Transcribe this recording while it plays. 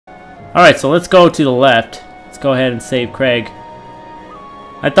Alright, so let's go to the left. Let's go ahead and save Craig.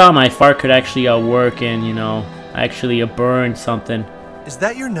 I thought my fart could actually work and, you know, actually burn something. Is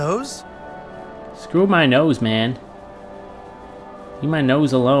that your nose? Screw my nose, man. Leave my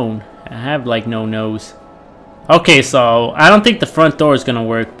nose alone. I have, like, no nose. Okay, so I don't think the front door is gonna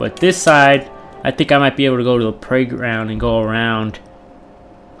work, but this side, I think I might be able to go to the playground and go around.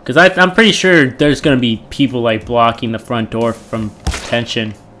 Because I'm pretty sure there's gonna be people, like, blocking the front door from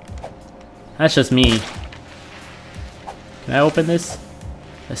attention. That's just me. Can I open this?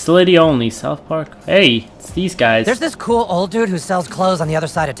 Facility only, South Park. Hey, it's these guys. There's this cool old dude who sells clothes on the other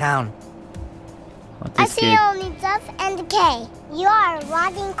side of town. I see only Duff and Kay. You are a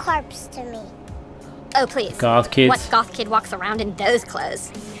rotting corpse to me. Oh, please. Goth kids. What goth kid walks around in those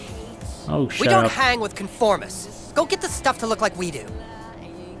clothes? Oh, shut up. We don't hang with conformists. Go get the stuff to look like we do.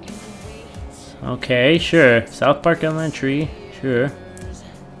 Okay, sure. South Park Elementary, sure.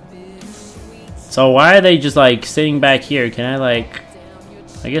 So why are they just like sitting back here? Can I like...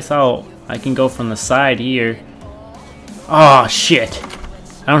 I guess I can go from the side here. Oh shit.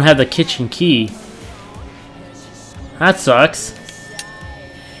 I don't have the kitchen key. That sucks.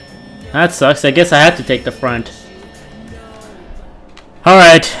 That sucks. I guess I have to take the front.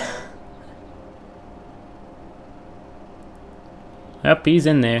 Alright. Yep, he's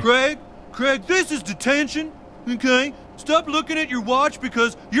in there. Craig, this is detention, okay? Stop looking at your watch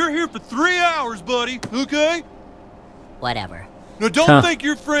because you're here for 3 hours, buddy, okay? Whatever. Now don't think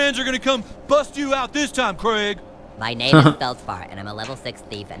your friends are gonna come bust you out this time, Craig. My name is Feldspar, and I'm a level 6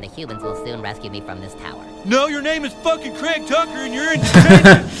 thief, and the humans will soon rescue me from this tower. No, your name is fucking Craig Tucker, and you're in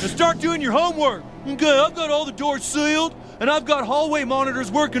detention. Now start doing your homework. Okay, I've got all the doors sealed, and I've got hallway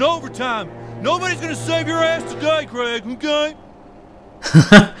monitors working overtime. Nobody's gonna save your ass today, Craig, okay?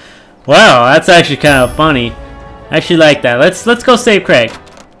 Wow, that's actually kind of funny. I actually like that. Let's go save Craig.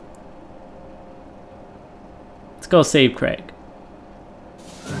 Let's go save Craig.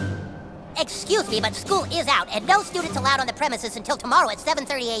 Excuse me, but school is out, and no students allowed on the premises until tomorrow at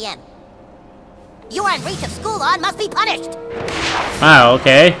 7:30 a.m. You are in breach of school law and must be punished. Wow,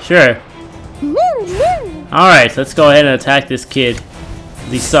 okay, sure. Alright, let's go ahead and attack this kid.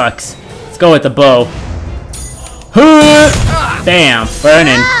 He sucks. Let's go with the bow. Bam,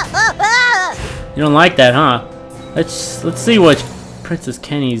 burning. You don't like that, huh? Let's see what Princess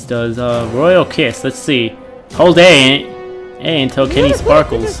Kenny's does. Royal Kiss. Let's see. Hold A until Kenny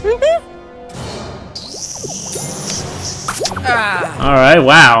sparkles. Alright,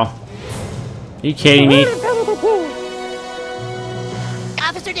 wow. Are you kidding me?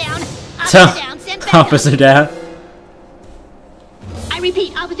 Officer down. Officer down. Send back Officer down. I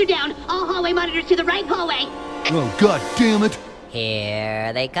repeat, officer down. All hallway monitors to the right hallway. Oh, god damn it.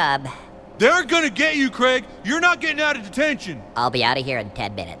 Here they come. They're gonna get you, Craig. You're not getting out of detention. I'll be out of here in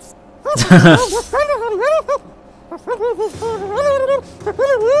 10 minutes.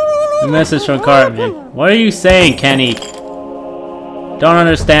 Message from Cartman. What are you saying, Kenny? Don't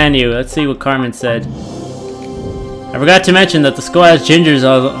understand you. Let's see what Cartman said. I forgot to mention that the school has gingers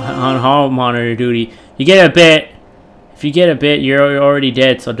on hall monitor duty. If you get a bit, you're already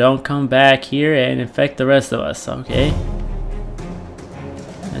dead, so don't come back here and infect the rest of us, okay?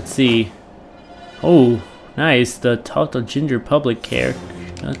 Let's see. Oh, nice. The Total Ginger Public Care.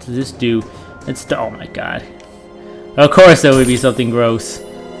 What does this do? Oh my god. Of course there would be something gross.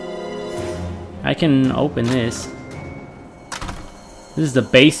 I can open this. This is the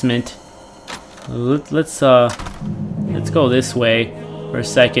basement. Let's go this way for a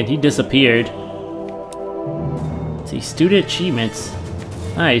second. He disappeared. Let's see, student achievements.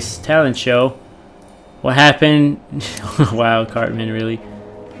 Nice, talent show. What happened? Wow, Cartman, really?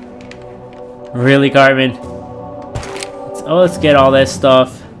 Really, Cartman? Let's get all that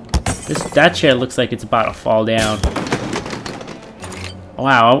stuff. That chair looks like it's about to fall down.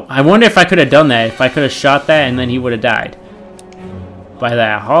 Wow, I wonder if I could have done that. If I could have shot that and then he would have died. By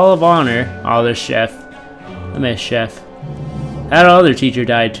that Hall of Honor. Oh, there's Chef. I miss Chef. That other teacher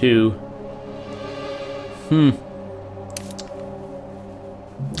died too.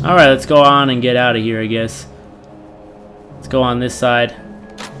 Alright, let's go on and get out of here, I guess. Let's go on this side.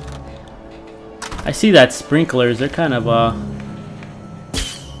 I see that sprinklers. They're kind of,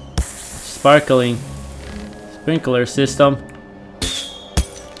 sparkling. Sprinkler system.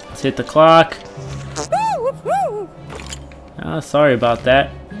 Let's hit the clock. Oh, sorry about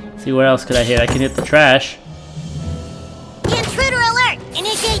that. Let's see what else could I hit? I can hit the trash. Intruder alert!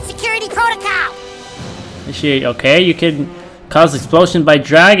 Initiate security protocol! Initiate, okay, you can cause explosion by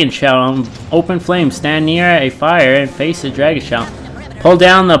dragon shell on open flame. Stand near a fire and face the dragon shell. Pull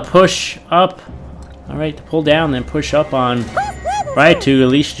down the push up. Alright, pull down then push up on Right to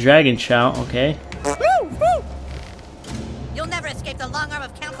unleash Dragon Shout. Okay. You'll never escape the long arm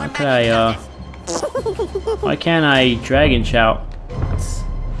of Counselor How could I, why can't I Dragon Shout?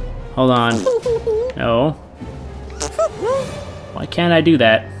 Hold on. No. Why can't I do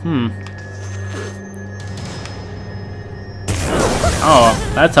that?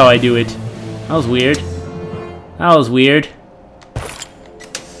 Oh, that's how I do it. That was weird. That was weird.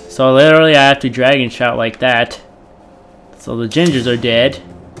 So literally I have to Dragon Shout like that. So the gingers are dead.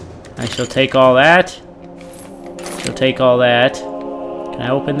 I shall take all that. She'll take all that. Can I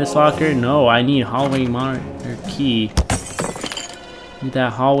open this locker? No, I need hallway monitor key. Need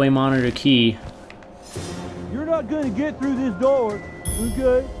that hallway monitor key. You're not gonna get through this door,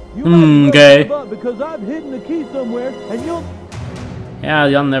 okay? You okay. Because I've hidden the key somewhere, and you'll... Yeah,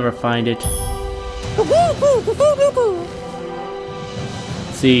 you'll never find it.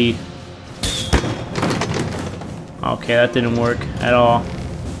 Let's see. Okay, that didn't work at all.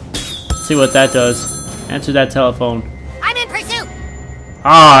 Let's see what that does. Answer that telephone. I'm in pursuit.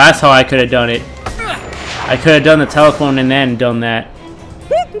 Oh, that's how I could have done it. I could have done the telephone and then done that.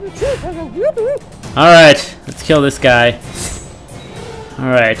 Alright, let's kill this guy.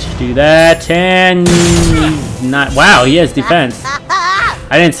 Alright, do that and not. Wow, he has defense. I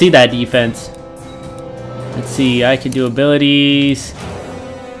didn't see that defense. Let's see, I can do abilities.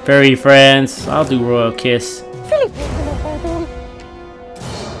 Fairy friends. I'll do Royal Kiss.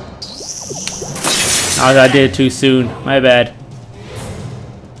 Oh, I did it too soon. My bad.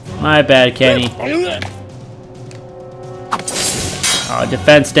 My bad, Kenny. Oh,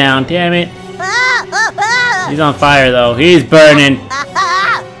 defense down. Damn it. He's on fire, though. He's burning.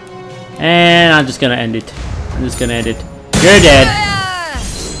 And I'm just gonna end it. I'm just gonna end it. You're dead.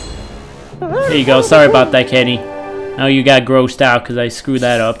 There you go. Sorry about that, Kenny. Now you got grossed out because I screwed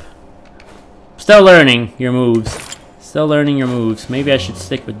that up. Still learning your moves. Still learning your moves. Maybe I should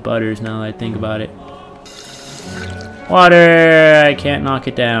stick with Butters now that I think about it. Water! I can't knock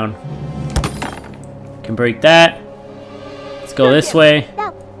it down. Can break that. Let's go this way.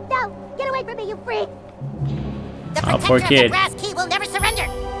 No, no, get away from me, you freak! The Oh, poor protector of kid. the brass key will never surrender.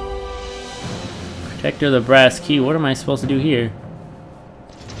 Protector of the brass key. What am I supposed to do here?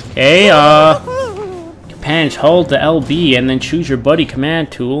 Okay, Companion, hold the LB and then choose your buddy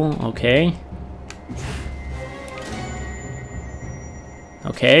command tool. Okay.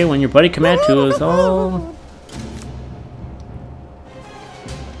 Okay, when your buddy command tool is all...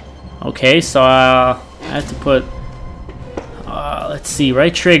 Okay, so I have to put... let's see,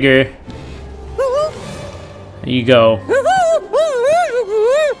 right trigger. There you go.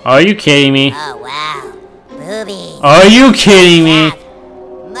 Are you kidding me? Oh, wow. Boobies. Are you kidding me?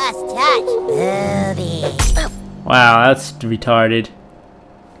 Must touch. Boobies. Wow, that's retarded.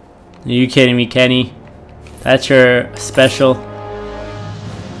 Are you kidding me, Kenny? That's your special.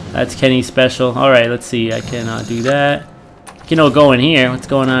 That's Kenny's special. Alright, let's see. I cannot do that. I can go in here. What's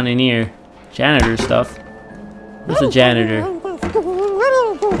going on in here? Janitor stuff. Where's the janitor?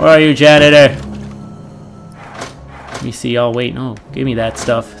 Where are you, janitor? Let me see. Oh, wait. No. Give me that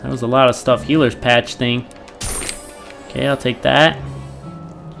stuff. That was a lot of stuff. Healer's patch thing. Okay, I'll take that.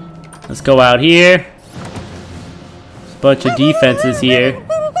 Let's go out here. There's a bunch of defenses here.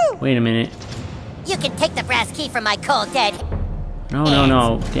 Wait a minute. You can take the brass key from my cold dead. No, no,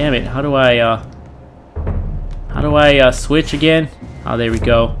 no. Damn it. How do I switch again? Oh, there we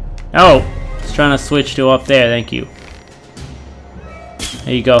go. Oh! I was trying to switch to up there. Thank you.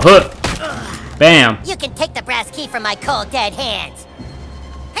 There you go. Huh! Bam! You can take the brass key from my cold dead hands.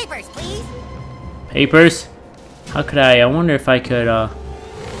 Papers, please. Papers? How could I wonder if I could,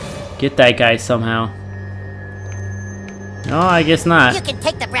 get that guy somehow. No, I guess not. You can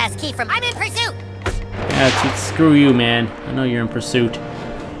take the brass key from... I'm in pursuit! Yeah, screw you, man. I know you're in pursuit.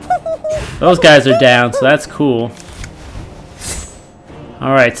 Those guys are down, so that's cool.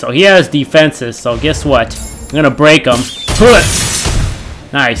 Alright, so he has defenses, so guess what? I'm gonna break them.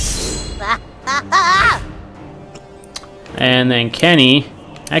 Nice. And then Kenny.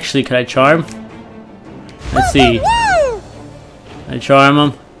 Actually, could I charm? Let's see. Can I charm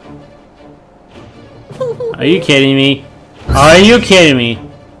him? Are you kidding me? Are you kidding me?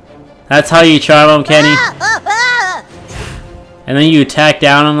 That's how you charm him, Kenny? And then you attack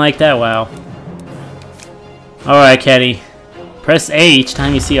down him like that? Wow. Alright, Kenny. Press A each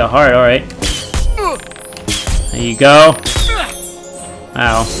time you see a heart, alright. There you go.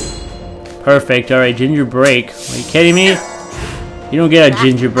 Wow. Perfect, alright, ginger break. Are you kidding me? You don't get a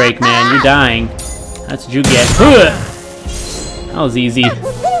ginger break, man. You're dying. That's what you get. That was easy.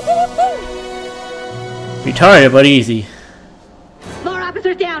 Retarded, but easy. More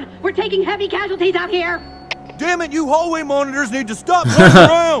officers down. We're taking heavy casualties out here. Damn it, you hallway monitors need to stop running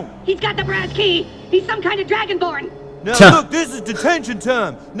around! He's got the brass key. He's some kind of dragonborn. Now look, this is detention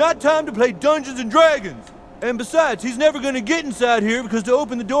time, not time to play Dungeons and Dragons. And besides, he's never gonna get inside here because to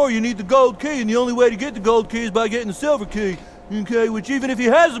open the door you need the gold key, and the only way to get the gold key is by getting the silver key. Okay, which even if he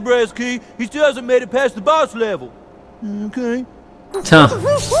has the brass key, he still hasn't made it past the boss level. Okay.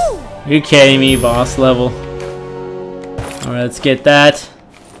 You're kidding me, boss level. Alright, let's get that.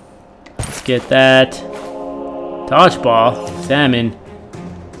 Let's get that. Dodgeball. Examine.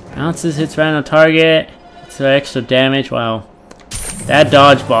 Bounces, hits random target. It's extra damage. Wow. That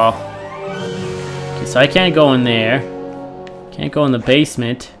dodgeball. Okay, so I can't go in there. Can't go in the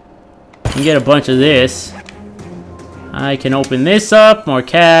basement. I can get a bunch of this. I can open this up. More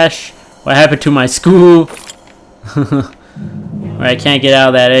cash. What happened to my school? Alright, I can't get out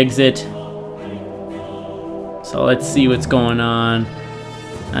of that exit. So let's see what's going on.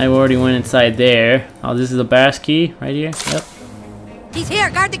 I already went inside there. Oh, this is a brass key right here. Yep. He's here.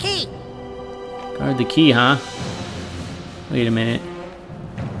 Guard the key. Guard the key, huh? Wait a minute.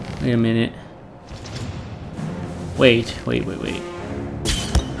 Wait a minute. Wait.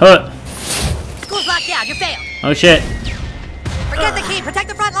 Huh. School's locked down. You failed. Oh shit. Forget the key. Protect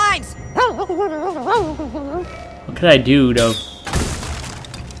the front lines. What could I do to...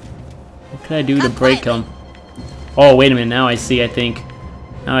 What could I do to break them? Oh, wait a minute. Now I see, I think.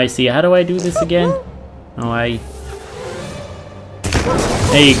 Now I see. How do I do this again? Oh,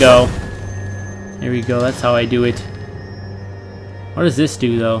 There you go. There we go. That's how I do it. What does this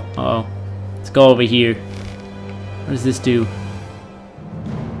do, though? Uh-oh. Let's go over here. What does this do?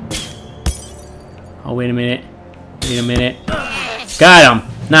 Oh, wait a minute. Wait a minute. Got him!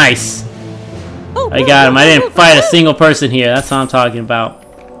 Nice! I got him. I didn't fight a single person here. That's what I'm talking about.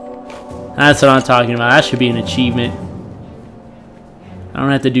 That's what I'm talking about. That should be an achievement. I don't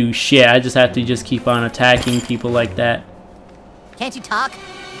have to do shit. I just have to just keep on attacking people like that. Can't you talk?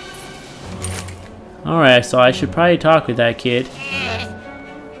 Alright, so I should probably talk with that kid.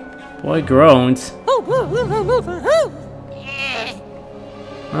 Boy groans. What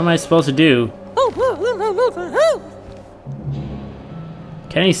am I supposed to do?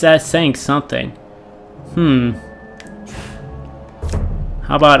 Kenny's saying something.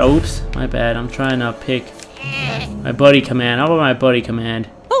 How about, oops, my bad. I'm trying to pick my buddy command. How about my buddy command?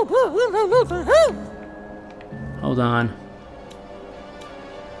 Hold on.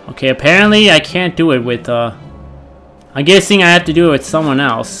 Okay, apparently I can't do it with, I'm guessing I have to do it with someone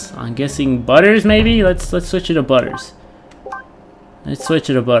else. I'm guessing Butters, maybe? Let's switch it to Butters. Let's switch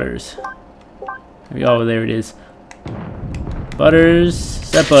it to Butters. There we go, there it is. Butters,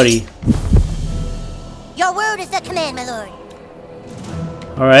 is that buddy? Your word is the command, my lord.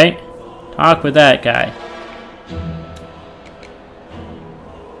 Alright. Talk with that guy.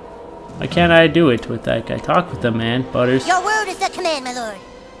 Why can't I do it with that guy? Talk with the man, Butters. Your word is the command, my lord.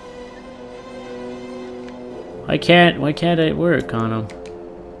 Why can't it work on him?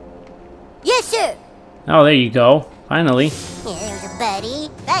 Yes, sir. Oh, there you go. Finally. Here's a buddy.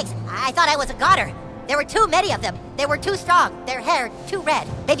 Thanks. I thought I was a goner. There were too many of them. They were too strong. Their hair too red.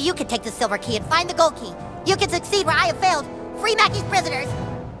 Maybe you could take the silver key and find the gold key. You can succeed where I have failed. Free Mackey's prisoners.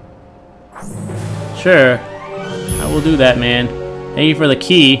 Sure. I will do that, man. Thank you for the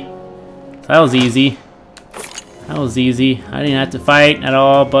key. That was easy. That was easy. I didn't have to fight at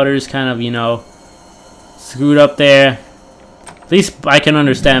all. Butters kind of, you know, screwed up there. At least I can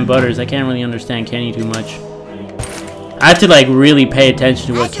understand Butters. I can't really understand Kenny too much. I have to, like, really pay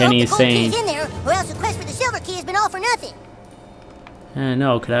attention to what Kenny is saying. In there, or else the quest for the silver key has been all for nothing.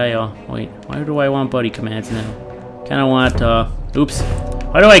 No, could I, wait. Why do I want buddy commands now? Kinda want, oops.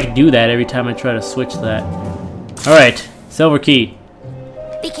 Why do I do that every time I try to switch that? Alright, silver key.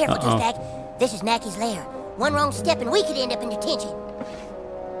 Be careful, douchebag. This is Mackey's lair. One wrong step and we could end up in detention.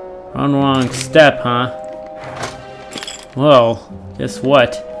 One wrong step, huh? Well, guess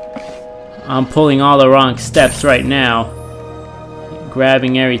what? I'm pulling all the wrong steps right now.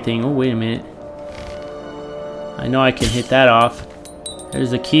 Grabbing everything. Oh, wait a minute. I know I can hit that off.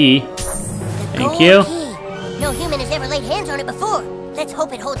 There's a key. Thank you. Key. No human has ever laid hands on it before. Let's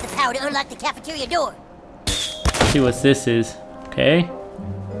hope it holds the power to unlock the cafeteria door. Let's see what this is. Okay.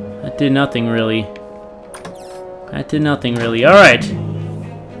 That did nothing really. That did nothing really. Alright.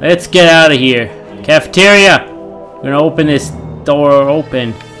 Let's get out of here. Cafeteria! We're gonna open this door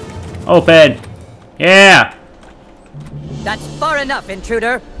open. Open! Yeah! That's far enough,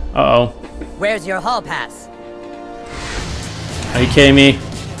 intruder. Uh-oh. Where's your hall pass? Are you kidding me?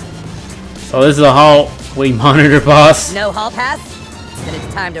 So this is a hallway monitor boss? No hall pass? Then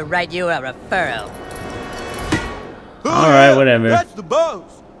it's time to write you a referral. Alright, whatever. That's the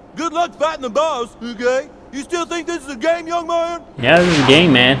boss. Good luck fighting the boss, okay? You still think this is a game, young man? Yeah, this is a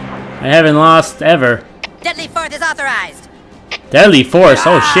game, man. I haven't lost ever. Deadly force is authorized. Deadly force,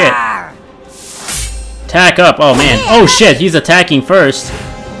 oh shit. Attack up, oh man. Oh shit, he's attacking first.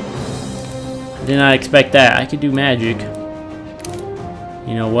 I did not expect that. I could do magic.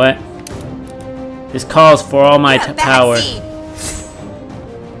 You know what? This calls for all my power.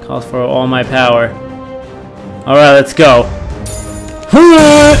 Calls for all my power. Alright, let's go.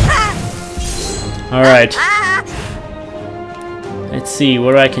 Alright. Let's see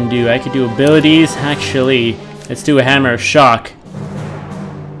what I can do. I can do abilities. Actually, let's do a hammer of shock.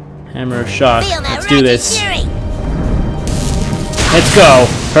 Hammer of shock. Let's do this. Let's go.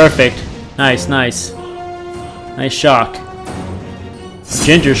 Perfect. Nice, nice. Nice shock.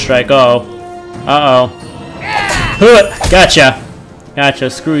 Ginger strike. Oh. Uh-oh. Gotcha. Gotcha.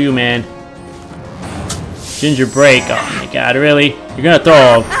 Screw you, man. Ginger break. Oh my god, really? You're gonna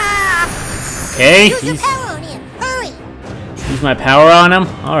throw him. Okay. Use my power on him?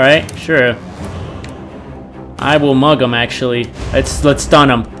 Alright, sure. I will mug him, actually. Let's stun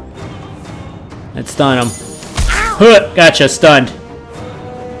him. Let's stun him. Gotcha, stunned.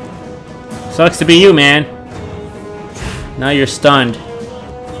 Sucks to be you, man. Now you're stunned.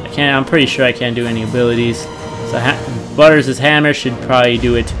 I'm pretty sure I can't do any abilities. So Butters' hammer should probably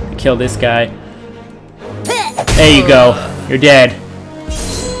do it to kill this guy. There you go. You're dead.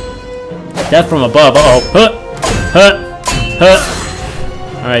 Death from above. Uh-oh.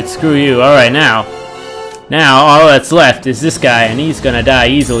 Alright, screw you. Alright, now all that's left is this guy, and he's gonna die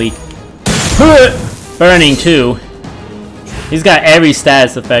easily. Burning too. He's got every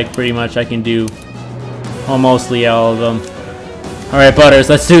status effect pretty much I can do. Well, mostly all of them. Alright, Butters,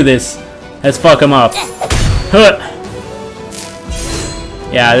 let's do this. Let's fuck him up.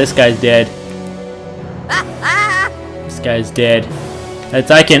 Yeah, this guy's dead. This guy's dead.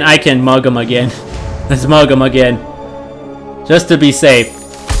 I can mug him again. Let's mug him again. Just to be safe.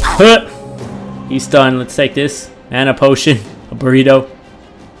 He's stunned. Let's take this. Mana potion. A burrito.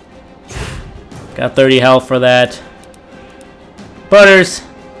 Got 30 health for that. Butters!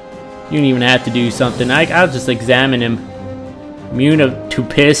 You don't even have to do something. I'll just examine him. Immune to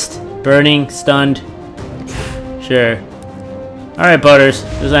pissed. Burning. Stunned. Sure. Alright, Butters.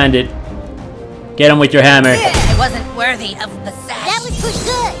 Just end it. Get him with your hammer. I wasn't worthy of the sash. That was pretty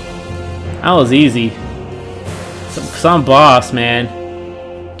good. That was easy. Some boss, man.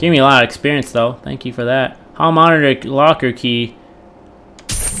 Gave me a lot of experience, though. Thank you for that. Hall monitor locker key.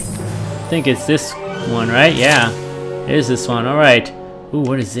 I think it's this one, right? Yeah. It is this one. Alright. Ooh,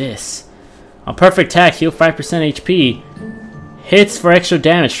 what is this? A perfect attack. Heal 5% HP. Hits for extra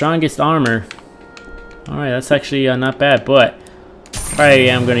damage. Strongest armor. Alright, that's actually not bad, but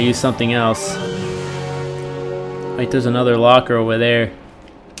probably I'm going to use something else. Like, there's another locker over there.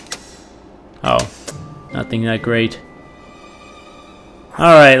 Oh. Nothing that great.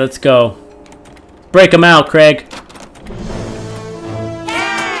 Alright, let's go. Break him out, Craig.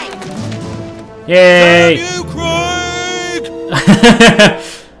 Yay! You, Craig!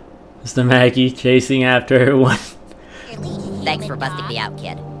 Mr. Mackey chasing after everyone. Thanks for busting me out,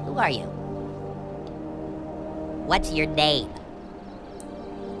 kid. Who are you? What's your name?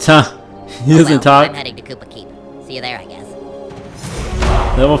 Huh. He doesn't talk. I'm heading to Koopa Keep. See you there, I guess.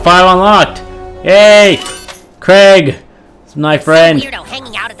 Level 5 unlocked. Yay! Craig! It's my friend. Some weirdo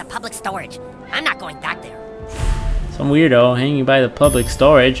hanging out at the public storage. I'm not going back there. Some weirdo hanging by the public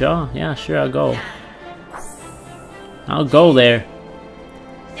storage. Oh, yeah, sure, I'll go. I'll go there.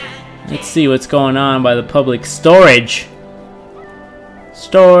 Let's see what's going on by the public storage.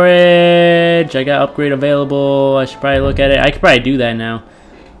 Storage! I got upgrade available. I should probably look at it. I could probably do that now.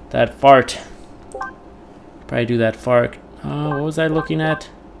 That fart. Probably do that fart. What was I looking at?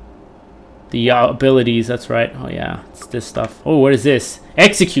 The abilities, that's right. Oh yeah, it's this stuff. Oh, what is this?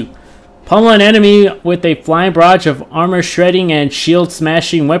 Execute. Pummel an enemy with a flying barrage of armor shredding and shield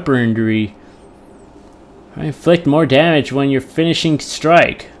smashing weaponry. Inflict more damage when you're finishing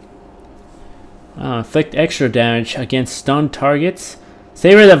strike. Inflict extra damage against stunned targets.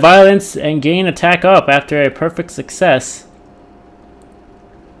 Savor the violence and gain attack up after a perfect success.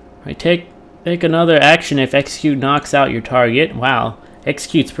 Take another action if execute knocks out your target. Wow.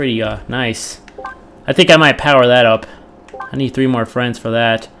 Execute's pretty nice. I think I might power that up. I need 3 more friends for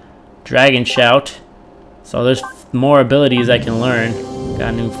that. Dragon Shout. So there's more abilities I can learn.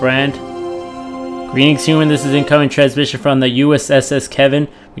 Got a new friend. Greetings, human. This is incoming transmission from the USS Kevin.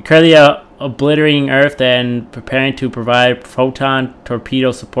 We currently obliterating Earth and preparing to provide photon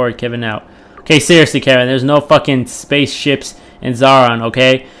torpedo support. Kevin out. Okay, seriously, Kevin. There's no fucking spaceships in Zaron,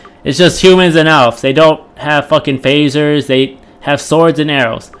 okay? It's just humans and elves. They don't have fucking phasers. They have swords and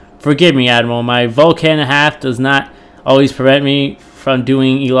arrows. Forgive me, Admiral. My Vulcan half does not always prevent me from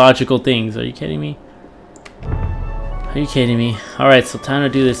doing illogical things. Are you kidding me? Are you kidding me? Alright, so time to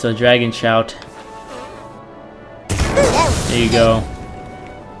do this dragon shout. There you go.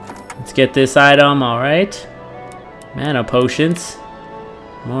 Let's get this item, alright. Mana potions.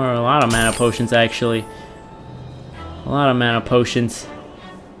 A lot of mana potions, actually. A lot of mana potions.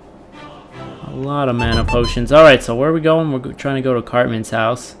 A lot of mana potions. Alright, so where are we going? We're trying to go to Cartman's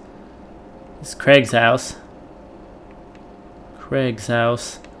house. This is Craig's house. Craig's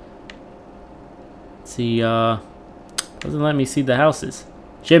house. Let's see, doesn't let me see the houses.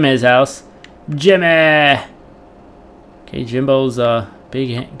 Jimmy's house. Jimmy! Okay, Jimbo's,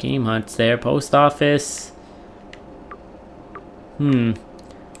 big game hunts there. Post office.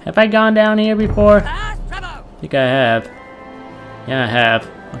 Have I gone down here before? I think I have. Yeah, I have.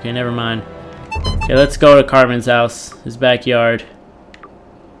 Okay, never mind. Okay, let's go to Cartman's house. His backyard.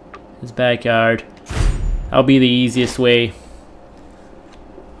 His backyard. That'll be the easiest way.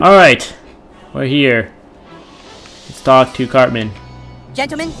 Alright. We're here. Let's talk to Cartman.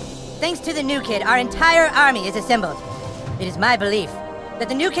 Gentlemen, thanks to the new kid, our entire army is assembled. It is my belief that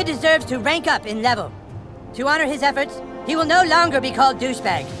the new kid deserves to rank up in level. To honor his efforts, he will no longer be called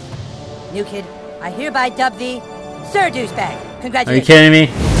Douchebag. New kid, I hereby dub thee Sir Douchebag. Congratulations. Are you kidding me?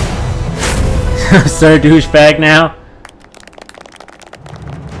 Sir Douchebag now?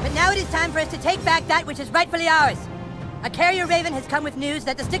 But now it is time for us to take back that which is rightfully ours. A carrier raven has come with news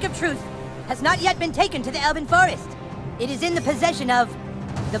that the Stick of Truth has not yet been taken to the Elven Forest. It is in the possession of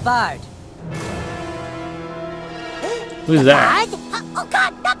the Bard. Who's that? Oh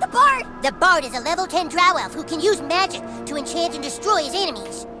god, not the Bard! The Bard is a level 10 drow elf who can use magic to enchant and destroy his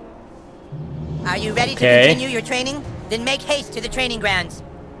enemies. Are you ready to continue your training? Then make haste to the training grounds.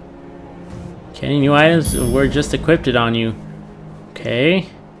 Okay, new items were just equipped on you. Okay.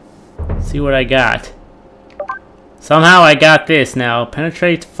 Let's see what I got. Somehow I got this now.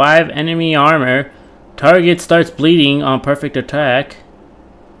 Penetrates 5 enemy armor. Target starts bleeding on perfect attack.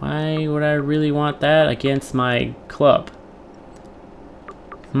 Why would I really want that against my club?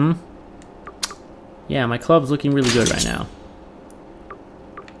 Yeah, my club's looking really good right now.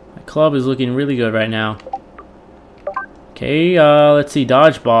 My club is looking really good right now. Okay, let's see.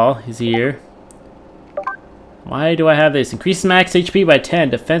 Dodgeball is here. Why do I have this? Increase max HP by 10.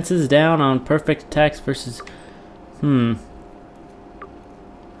 Defenses down on perfect attacks versus... Defense,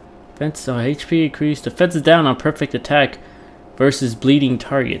 HP increased. Defenses down on perfect attack versus bleeding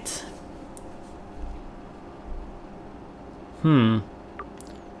targets.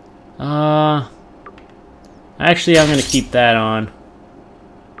 Actually, I'm gonna keep that on.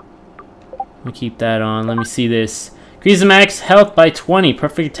 I'm gonna keep that on. Let me see this. Increase max health by 20.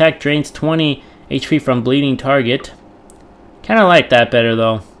 Perfect attack drains 20 HP from bleeding target. Kinda like that better,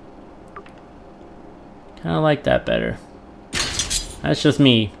 though. Kinda like that better. That's just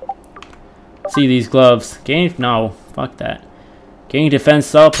me. See these gloves. Gain... No. Fuck that. Gain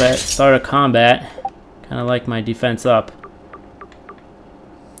defense up at start of combat. Kinda like my defense up.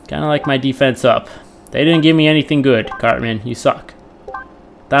 Kinda like my defense up. They didn't give me anything good, Cartman. You suck.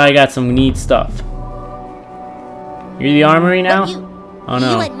 Thought I got some neat stuff. You're the armory now? Oh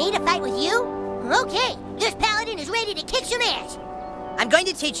no. You want me to fight with you? Okay, this paladin is ready to kick some ass. I'm going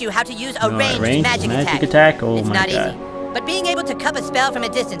to teach you how to use a ranged magic attack. Oh it's my not god. easy, but being able to cup a spell from a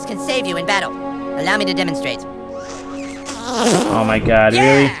distance can save you in battle. Allow me to demonstrate. Oh my god,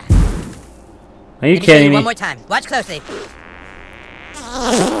 really? Are you kidding me? One more time. Watch closely.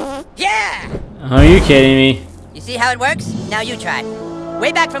 Yeah! Are you kidding me? You see how it works? Now you try.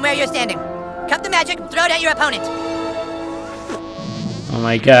 Way back from where you're standing. Cup the magic, throw it at your opponent. Oh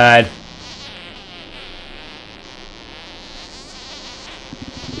my god.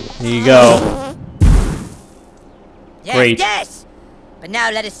 There you go. Yes, Great. Yes! But now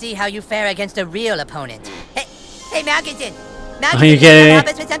let us see how you fare against a real opponent. Hey, Malkinson! Are you kidding me? Help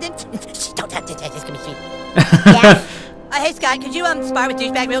us with something? Don't have to take this, gonna be sweet. Yeah? Hey, Scott, could you spar with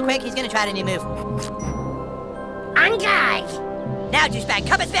Douchebag real quick? He's gonna try a new move. On guard! Now, Douchebag,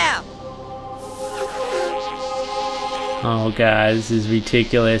 cup a spell! Oh god, this is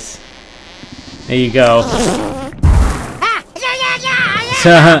ridiculous. There you go.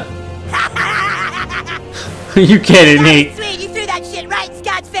 Are you kidding me? Right, sweet, you threw that shit right in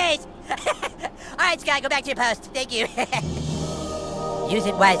Scott's face! Alright, Scott, go back to your post. Thank you. Use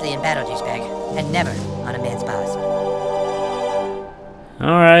it wisely in battle, Douchebag, and never on a man's boss.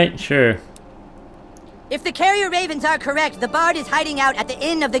 Alright, sure. If the carrier ravens are correct, the Bard is hiding out at the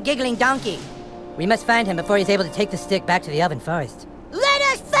Inn of the Giggling Donkey. We must find him before he's able to take the stick back to the Elven Forest. Let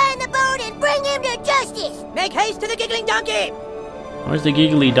us find the Bard and bring him to justice! Make haste to the Giggling Donkey! Where's the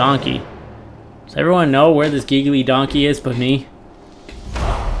giggly donkey? Does everyone know where this giggly donkey is but me?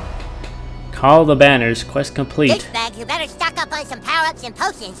 Call the banners. Quest complete. Douchebag, you better stock up on some power-ups and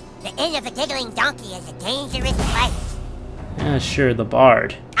potions. The inn of the giggling donkey is a dangerous place. Yeah, sure, the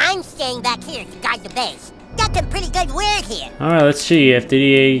bard. I'm staying back here to guard the base. Got some pretty good word here. Alright, let's see. Did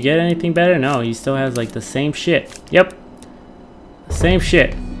he get anything better? No, he still has like the same shit. Yep. Same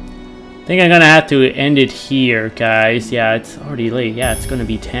shit. I think I'm gonna have to end it here, guys. Yeah, it's already late. Yeah, it's gonna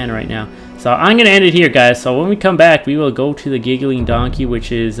be 10 right now. So I'm gonna end it here, guys. So when we come back, we will go to the giggling donkey,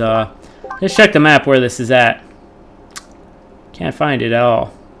 which is, let's check the map where this is at. Can't find it at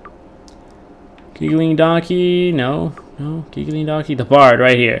all. Giggling donkey, no, giggling donkey. The bard,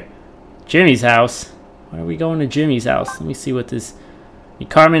 right here. Jimmy's house. Why are we going to Jimmy's house? Let me see what this... You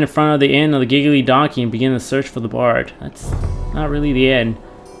cart me in front of the inn of the giggly donkey and begin the search for the bard. That's not really the end.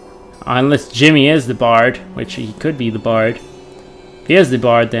 Unless Jimmy is the bard, which he could be the bard. If he is the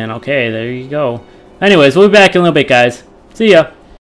bard, then okay, there you go. Anyways, we'll be back in a little bit, guys. See ya.